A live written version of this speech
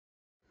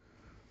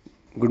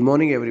Good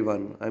morning,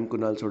 everyone. I'm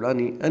Kunal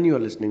Sodani, and you are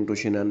listening to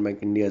Shinhan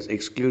Bank India's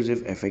exclusive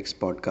FX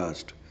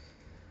podcast.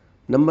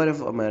 Number of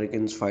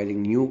Americans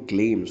filing new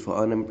claims for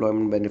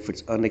unemployment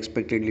benefits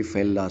unexpectedly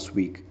fell last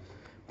week,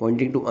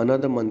 pointing to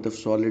another month of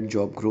solid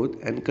job growth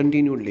and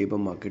continued labor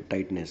market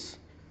tightness.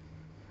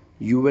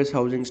 US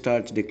housing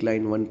starts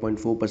declined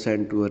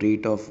 1.4% to a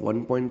rate of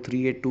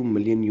 1.382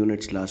 million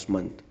units last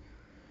month.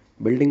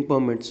 Building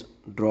permits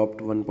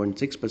dropped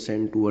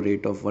 1.6% to a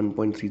rate of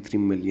 1.33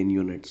 million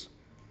units.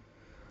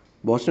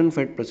 Boston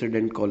Fed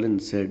President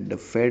Collins said the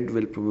Fed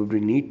will probably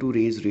need to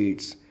raise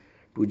rates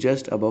to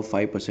just above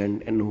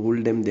 5% and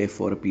hold them there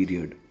for a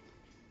period.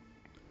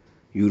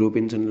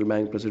 European Central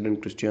Bank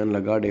President Christian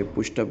Lagarde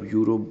pushed up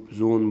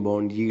Eurozone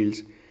bond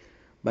yields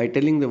by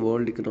telling the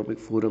World Economic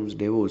Forum's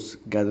Davos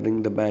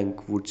gathering the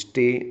bank would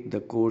stay the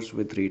course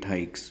with rate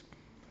hikes.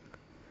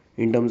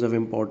 In terms of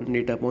important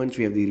data points,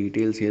 we have the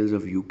retail sales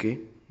of UK.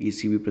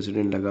 ECB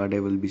President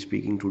Lagarde will be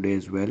speaking today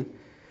as well.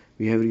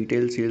 We have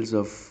retail sales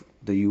of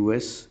the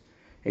US,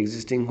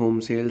 existing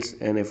home sales,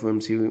 and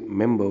FOMC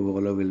member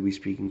Waller will be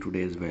speaking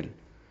today as well.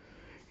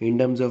 In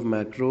terms of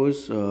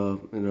macros,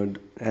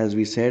 as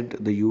we said,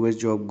 the US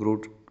job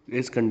growth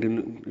is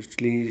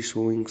continuously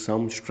showing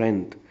some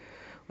strength.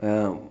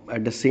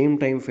 At the same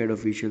time, Fed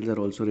officials are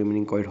also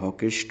remaining quite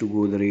hawkish to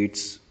go the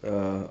rates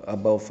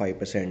above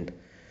 5%.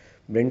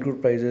 Brent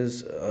crude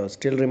prices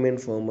still remain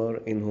firmer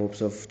in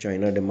hopes of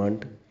China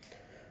demand.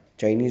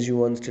 Chinese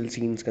yuan still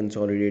seems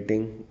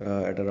consolidating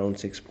at around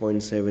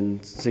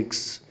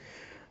 6.76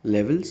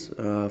 levels.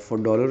 For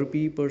dollar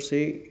rupee per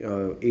se,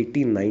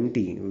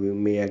 1890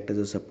 may act as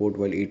a support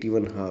while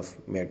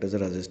 81.5 may act as a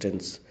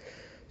resistance.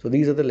 So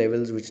these are the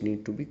levels which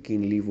need to be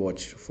keenly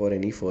watched for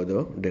any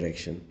further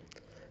direction.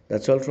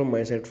 That's all from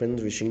my side,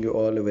 friends. Wishing you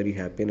all a very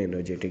happy and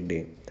energetic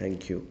day.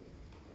 Thank you.